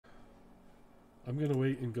I'm going to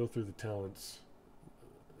wait and go through the talents.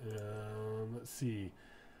 Let's see.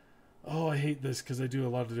 Oh, I hate this because I do a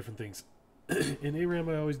lot of different things. In ARAM,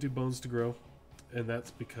 I always do bones to grow, and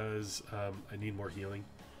that's because I need more healing,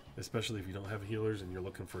 especially if you don't have healers and you're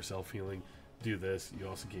looking for self-healing. Do this. You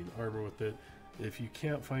also gain armor with it. If you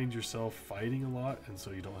can't find yourself fighting a lot and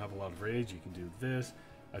so you don't have a lot of rage, you can do this.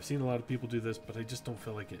 I've seen a lot of people do this, but I just don't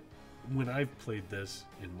feel like it. When I've played this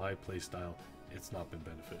in my playstyle, it's not been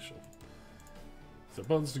beneficial. So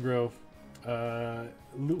bones to grow.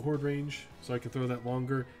 Loot horde range, so I can throw that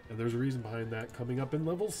longer, and there's a reason behind that. Coming up in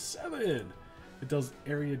level 7, it does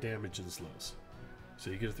area damage in slows, so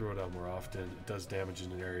you get to throw it out more often. It does damage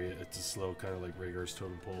in an area. It's a slow, kind of like Rhaegar's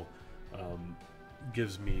totem pole.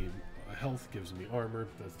 Gives me health, gives me armor.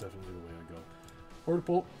 That's definitely the way I go. Horde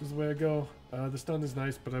bolt is the way I go. The stun is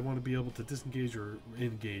nice, but I want to be able to disengage or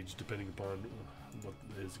engage depending upon what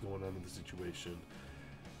is going on in the situation.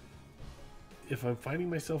 If I'm finding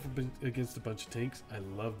myself against a bunch of tanks, I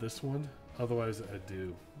love this one. Otherwise, I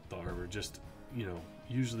do the armor. Just, you know,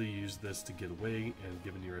 usually use this to get away, and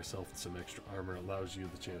giving yourself some extra armor allows you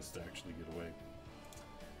the chance to actually get away.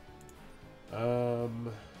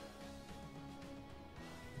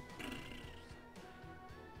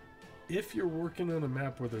 If you're working on a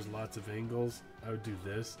map where there's lots of angles, I would do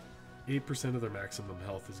this. 8% of their maximum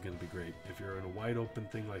health is going to be great. If you're in a wide open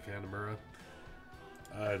thing like Hanamura,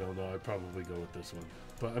 I don't know, I'd probably go with this one.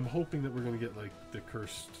 But I'm hoping that we're going to get like the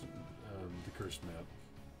cursed map.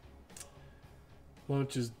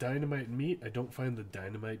 Launches dynamite and meat. I don't find the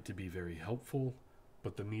dynamite to be very helpful,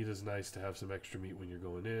 but the meat is nice to have some extra meat when you're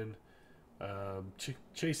going in.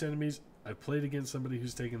 Chase enemies. I played against somebody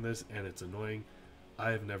who's taken this, and it's annoying. I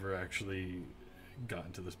have never actually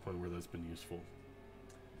gotten to this point where that's been useful.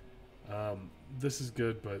 This is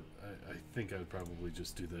good, but I think I would probably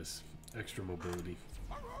just do this. Extra mobility.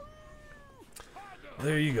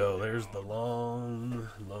 There you go. There's the long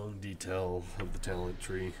detail of the talent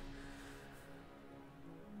tree.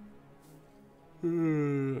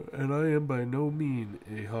 And I am by no means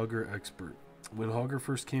a Hogger expert. When Hogger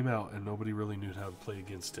first came out and nobody really knew how to play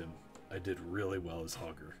against him, I did really well as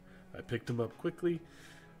Hogger. I picked him up quickly,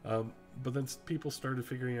 but then people started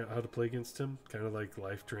figuring out how to play against him, kind of like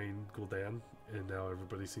Life Drain Gul'dan, and now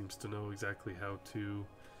everybody seems to know exactly how to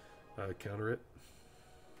counter it.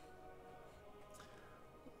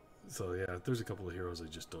 So yeah, there's a couple of heroes I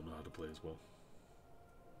just don't know how to play as well.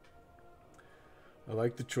 I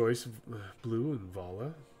like the choice of Blue and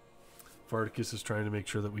Vala. Farticus is trying to make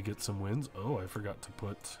sure that we get some wins. Oh, I forgot to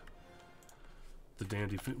put the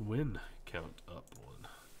Dandy Fit win count up one.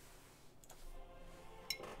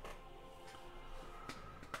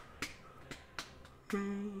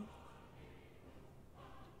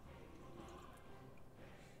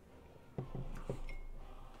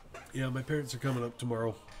 Yeah, my parents are coming up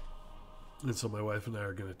tomorrow, and so my wife and I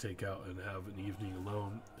are going to take out and have an evening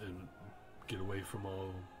alone and get away from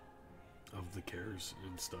all of the cares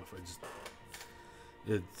and stuff.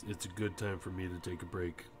 It's a good time for me to take a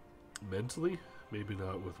break mentally, maybe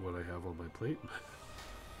not with what I have on my plate,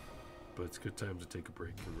 but it's a good time to take a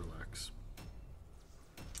break and relax.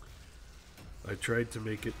 I tried to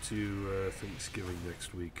make it to Thanksgiving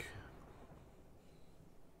next week.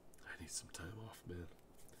 I need some time off, man.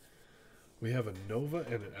 We have a Nova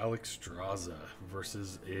and an Alexstrasza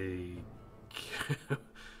versus a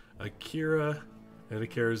Kira and a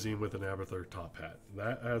Karazim with an Abathur top hat.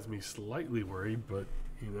 That has me slightly worried, but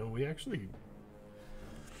you know, we actually,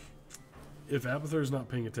 if Abathur is not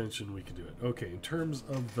paying attention, we can do it. Okay, in terms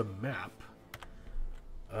of the map,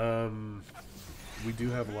 we do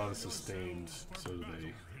have a lot of sustained, so do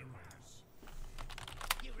they.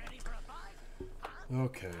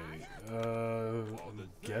 Okay, I'm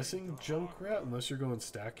guessing Junkrat, unless you're going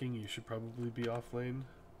stacking, you should probably be off lane.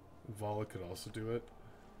 Vala could also do it.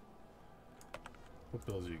 What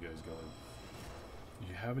builds are you guys going?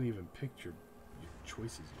 You haven't even picked your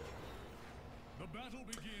choices yet.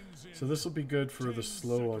 So this will be good for the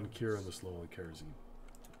slow on Kira and the slow on Karazim.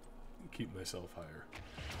 Keep myself higher.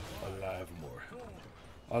 Alive more.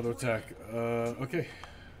 Auto attack. Okay.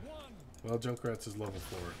 Well, Junkrat's is level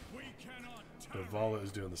 4. But Vala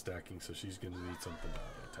is doing the stacking, so she's going to need something to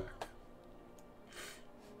auto attack.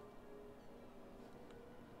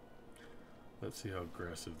 Let's see how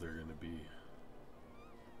aggressive they're going to be.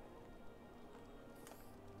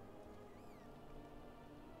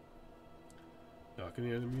 Knocking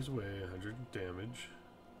the enemies away, 100 damage.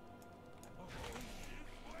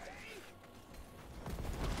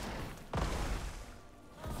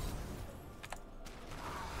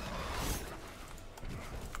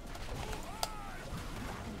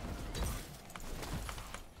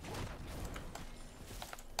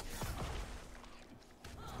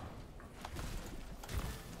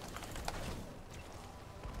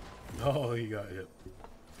 Oh, he got hit.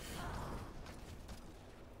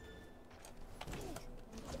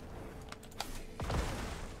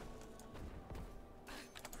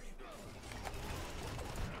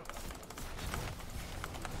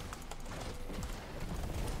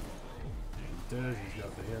 Dead. He's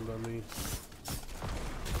got the hand on me.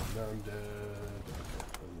 Now I'm dead. Okay,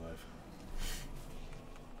 I'm alive.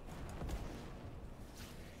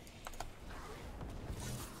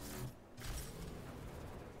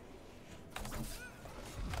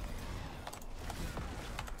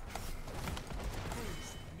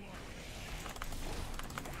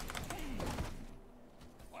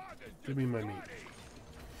 Give me my meat.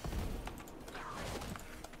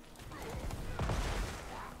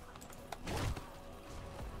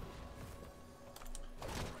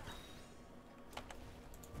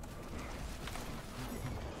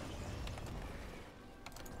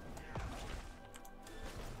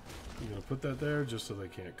 I'm gonna put that there just so they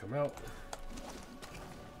can't come out.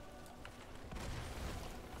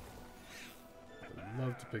 I'd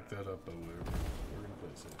love to pick that up, but we're gonna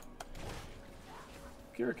place it.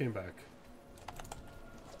 Kira came back.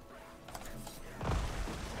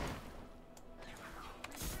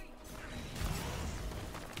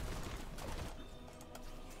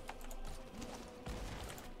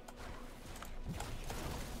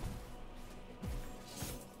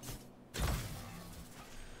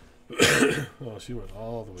 Oh, she went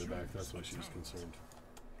all the way back. That's why she was concerned.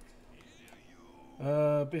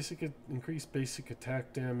 Increased basic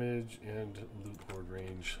attack damage and loot horde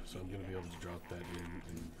range. So I'm going to be able to drop that in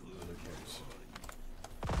other parts.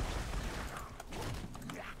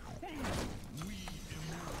 We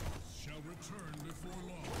immortals shall return before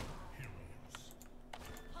long, heroes.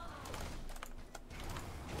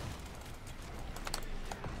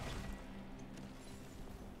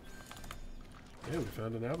 Yeah, we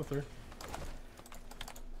found an Abathur.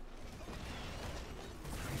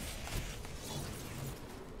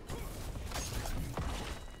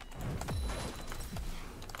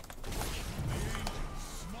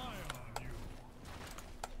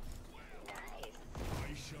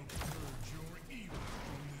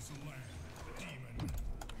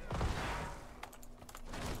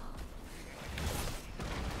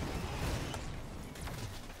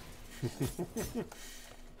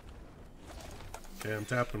 Okay, I'm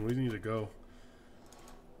tapping. We need to go.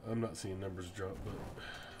 I'm not seeing numbers drop, but...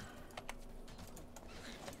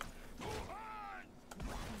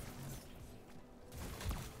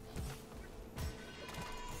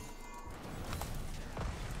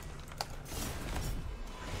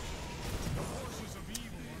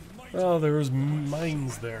 Oh, there was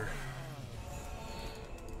mines there.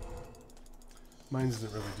 Mines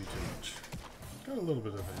didn't really do too much. Got a little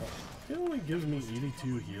bit of health. It only gives me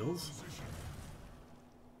 82 heals.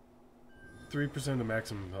 3% of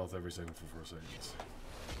maximum health every second for 4 seconds.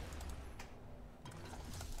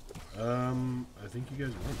 I think you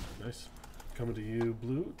guys won. Nice. Coming to you,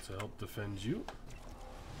 Blue, to help defend you.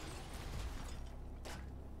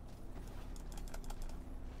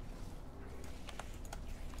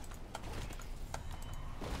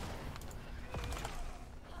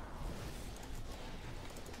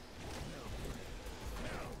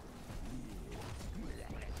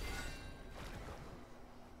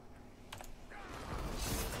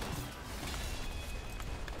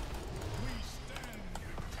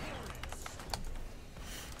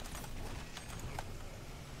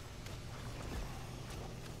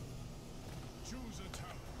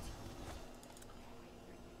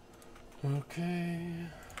 Okay.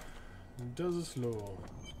 Does it slow?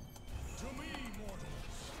 To me,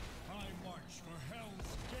 mortals, I march for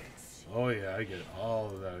hell's gates. Oh yeah, I get all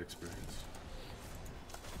of that experience.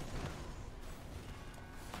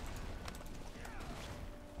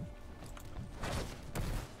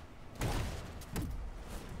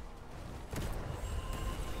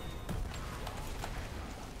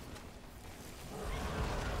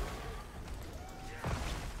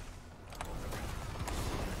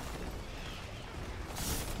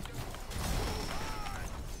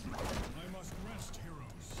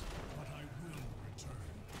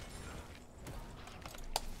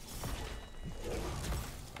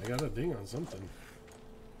 I got a ding on something.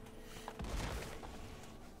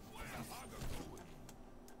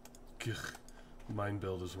 Ugh. Mine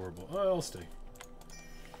build is horrible. Oh, I'll stay.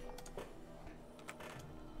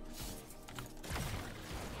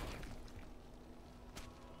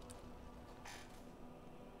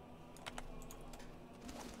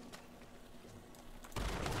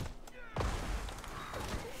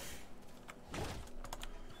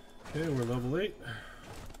 Okay, we're level 8.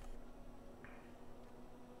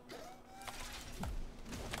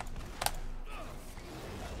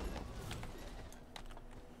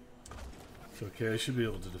 Okay, I should be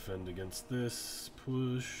able to defend against this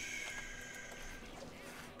push.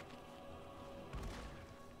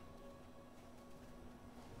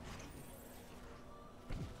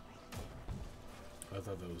 I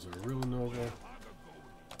thought that was a real no-go.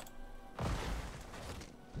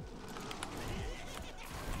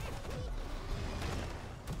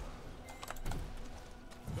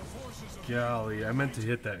 Golly, I meant to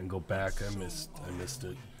hit that and go back. I missed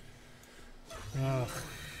it. Ugh.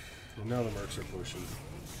 And now the mercs are pushing.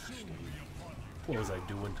 What was I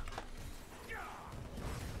doing?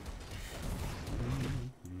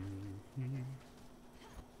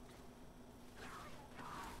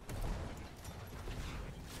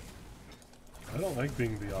 I don't like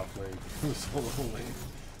being the off lane. Solo lane.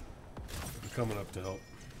 I'm coming up to help.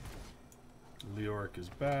 Leoric is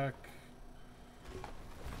back.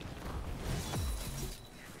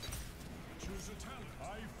 Choose a talent.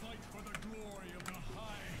 I fight for the glory of the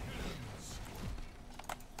high heavens.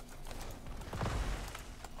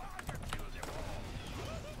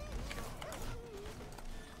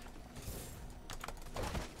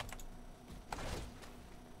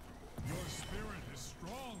 Your spirit is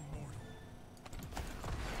strong, mortal.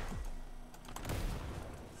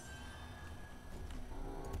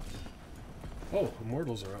 Oh,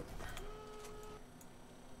 immortals are up.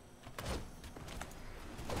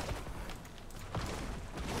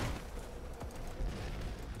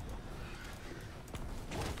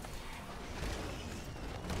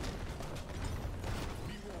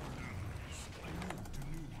 Be warned, allies. I move to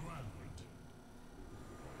new ground.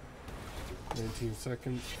 19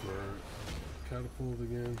 seconds for catapult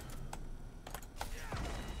again.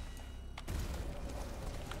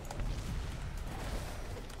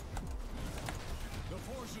 The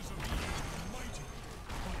forces of evil are mighty,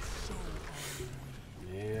 but so are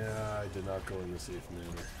we. Yeah, I did not go in the safe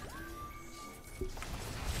manner.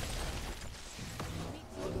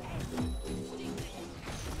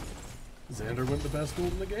 Xander went the best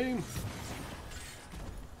gold in the game.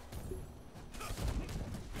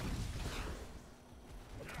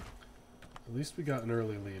 At least we got an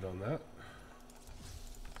early lead on that.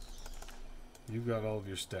 You've got all of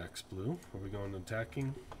your stacks, Blue. Are we going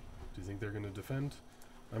attacking? Do you think they're going to defend?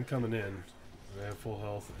 I'm coming in. I have full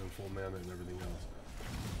health and full mana and everything else.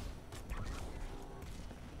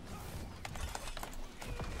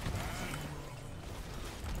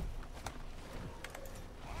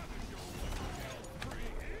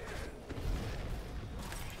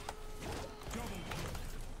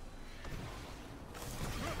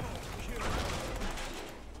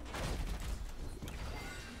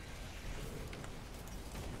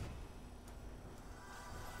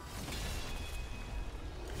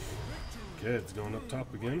 Okay, it's going up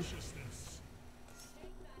top again.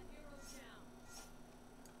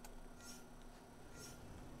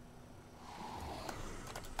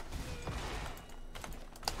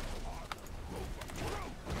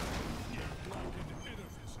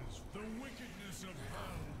 The wickedness of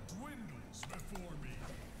hell dwindles before me.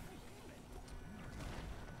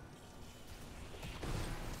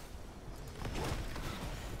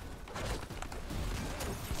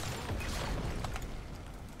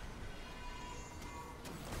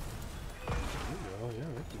 Oh yeah,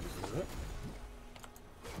 I can do that.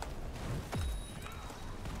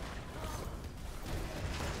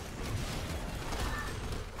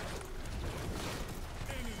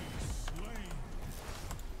 Enemy slain.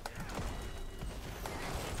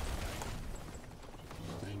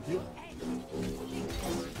 Thank you.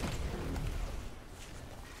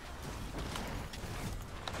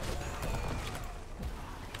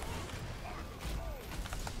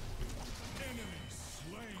 Enemy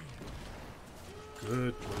slain.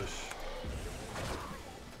 Good push.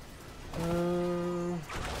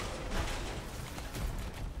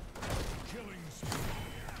 Killing spree.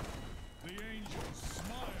 The angels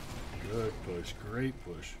smile. Good push. Great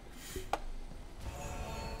push.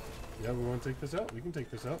 Yeah, we want to take this out? We can take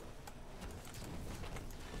this out.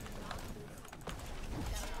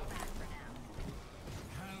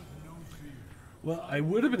 Have no fear. Well, I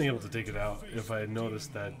would have been able to take it out if I had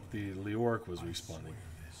noticed that the Leoric was respawning.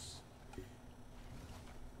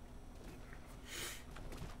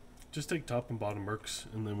 Just take top and bottom mercs,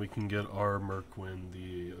 and then we can get our merc when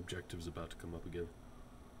the objective's about to come up again.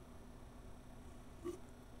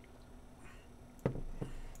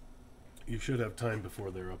 You should have time before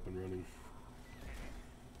they're up and running.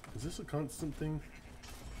 Is this a constant thing?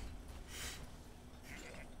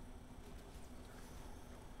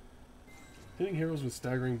 Hitting heroes with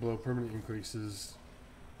staggering blow permanent increases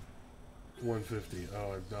 150.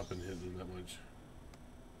 Oh, I've not been hitting that much.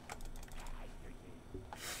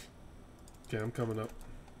 Okay, I'm coming up.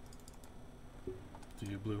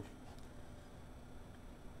 to you, Blue.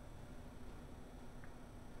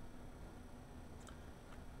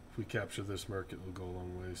 If we capture this merc, it will go a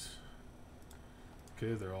long ways.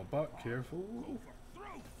 Okay, they're all bought. Careful.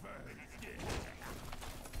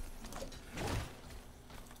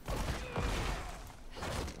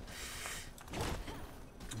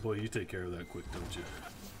 Boy, you take care of that quick, don't you?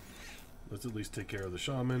 Let's at least take care of the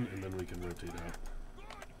shaman, and then we can rotate out.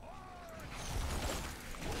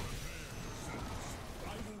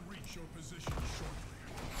 I will reach your position shortly.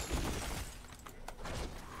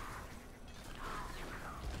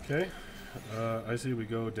 Okay, I say we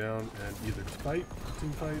go down and either fight,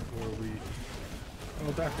 team fight, or we...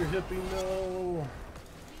 Oh, Dr. Hippie, no!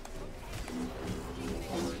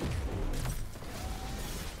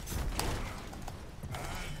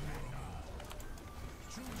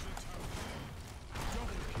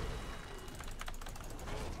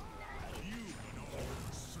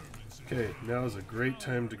 Okay, now is a great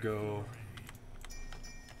time to go.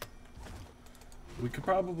 We could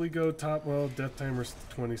probably go top, well, death timer's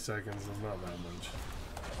 20 seconds, it's not that much.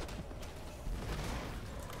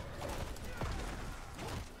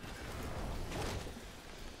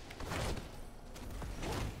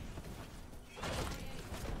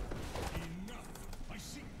 Enough! I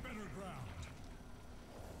seek better ground.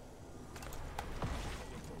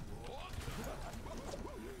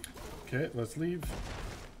 Okay, let's leave.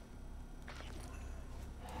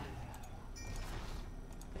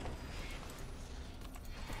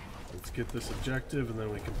 Let's get this objective, and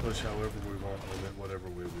then we can push however we want and in whatever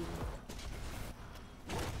way we want.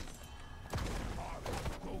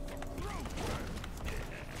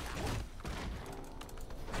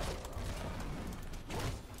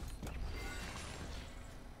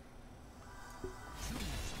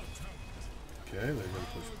 Okay, they're going to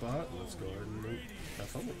push bot. Let's go ahead and have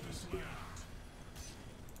fun with this.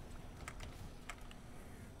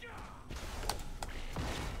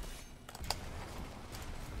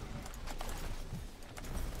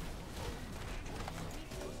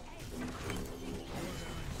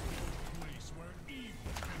 Place where evil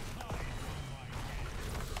can hide from my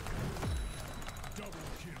gaze. Double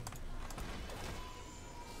kill.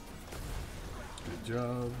 Good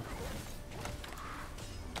job.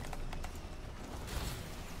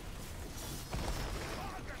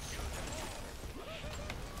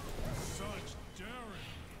 Such daring.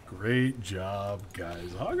 Great job, guys.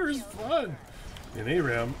 Hogger is fun. In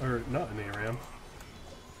ARAM, or not in ARAM.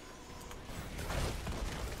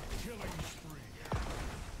 Killing spree.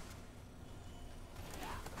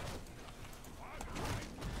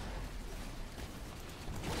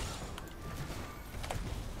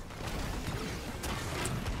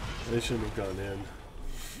 They shouldn't have gone in.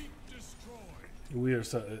 Keep destroyed. We are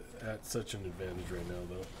at such an advantage right now,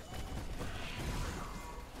 though.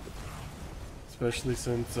 Especially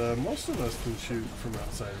since most of us can shoot from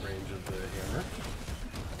outside range of the hammer.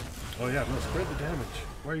 Oh yeah, no, spread the damage.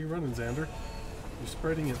 Why are you running, Xander? You're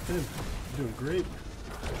spreading it thin. You're doing great.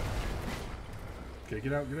 Okay,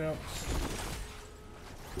 get out, get out.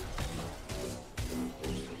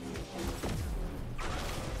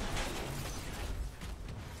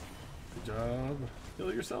 Good job.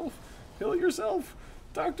 Heal yourself. Heal yourself.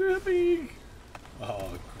 Dr. Hippie.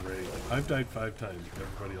 Oh, great. I've died 5 times.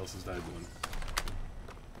 Everybody else has died 1.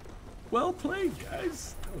 Well played,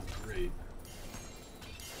 guys. That was great.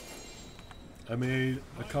 I made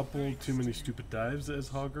a couple too many stupid dives as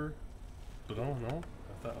Hogger, but all in all,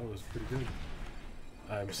 I thought I was pretty good.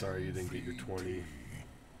 I'm sorry you didn't get your 20.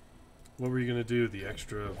 What were you gonna do? The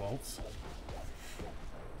extra vaults?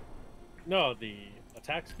 No, the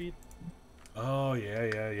attack speed. Oh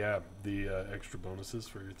yeah. The extra bonuses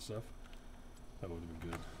for your stuff. That would have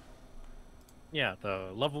been good. Yeah,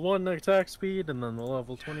 the level 1 attack speed and then the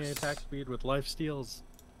level 20 attack speed with life steals.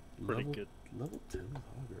 Pretty good. Level 10 with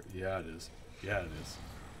Hogger. Yeah, it is. Yeah, it is.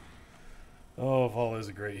 Oh, Val is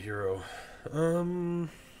a great hero.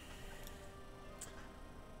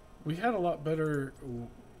 We had a lot better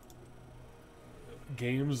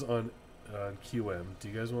games on QM. Do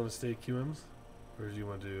you guys want to stay QMs? Or do you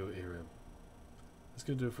want to do ARAM? That's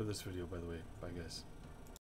going to do it for this video, by the way. Bye, guys.